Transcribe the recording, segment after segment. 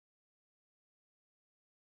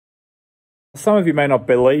Some of you may not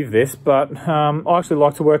believe this, but I actually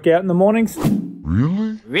like to work out in the mornings.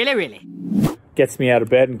 Really? Really? Gets me out of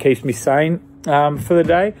bed and keeps me sane for the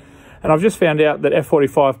day. And I've just found out that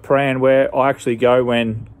F45 Prahran, where I actually go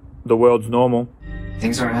when the world's normal,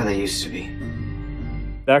 Things aren't how they used to be.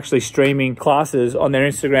 they're actually streaming classes on their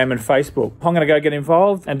Instagram and Facebook. I'm going to go get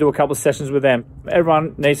involved and do a couple of sessions with them.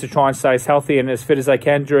 Everyone needs to try and stay as healthy and as fit as they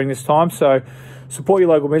can during this time. So support your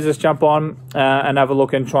local business, jump on and have a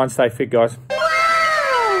look and try and stay fit, guys.